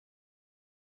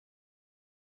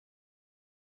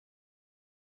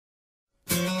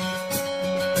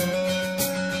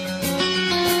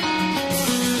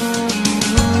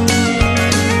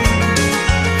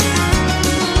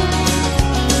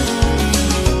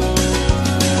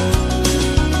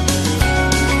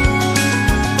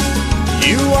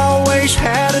always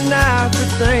had an eye for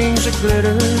things that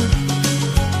glitter,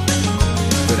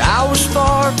 but I was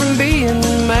far from being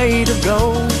made of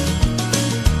gold.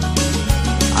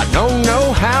 I don't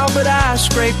know how, but I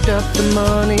scraped up the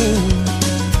money.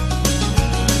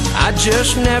 I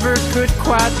just never could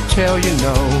quite tell you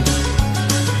no.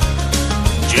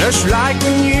 Just like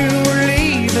when you were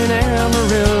leaving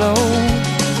Amarillo,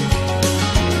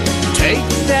 take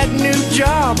that new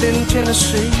job in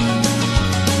Tennessee,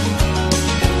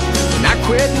 and I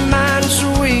quit mine so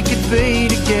we could be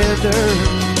together.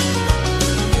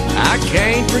 I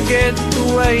can't forget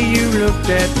the way you looked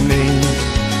at me.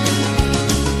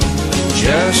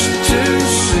 Just to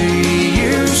see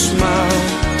you smile,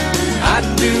 I'd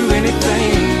do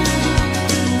anything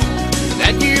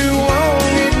that you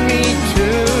wanted me to.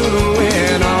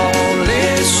 When all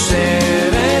is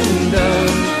said and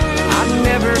done, I'd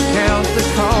never count the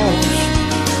cost.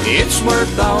 It's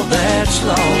worth all that's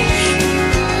lost,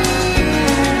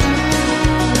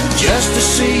 just to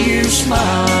see you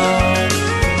smile.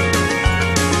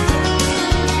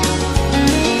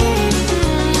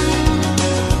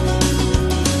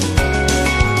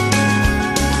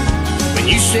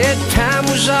 You said time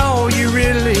was all you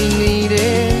really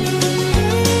needed,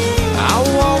 I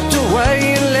walked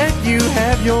away and let you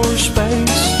have your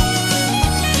space.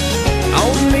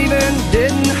 Oh, leaving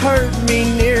didn't hurt me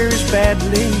near as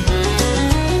badly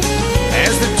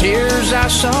as the tears I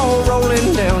saw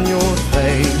rolling down your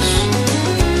face.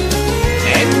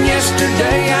 And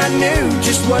yesterday I knew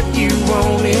just what you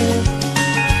wanted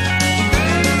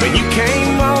when you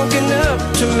came walking up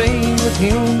to me with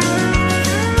him.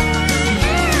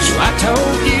 I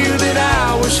told you that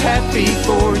I was happy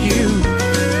for you,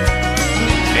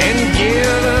 and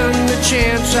given the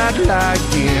chance I'd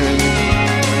like in,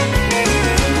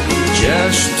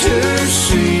 just to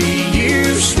see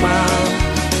you smile.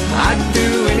 I'd do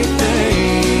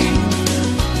anything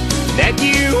that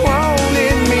you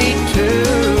wanted me to.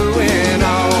 When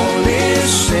all is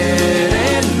said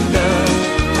and done,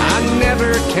 I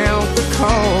never count the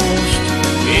cost.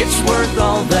 It's worth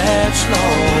all that's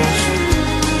lost,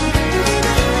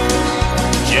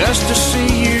 just to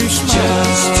see you smile.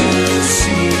 Just to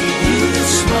see you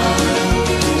smile.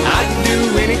 I'd do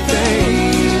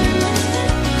anything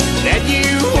that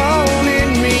you wanted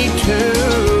me to.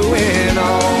 When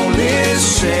all is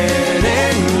said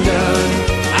and done,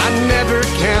 I never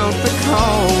count the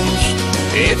cost.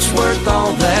 It's worth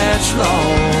all that's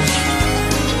lost,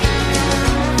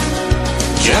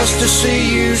 just to see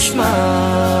you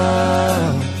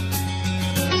smile.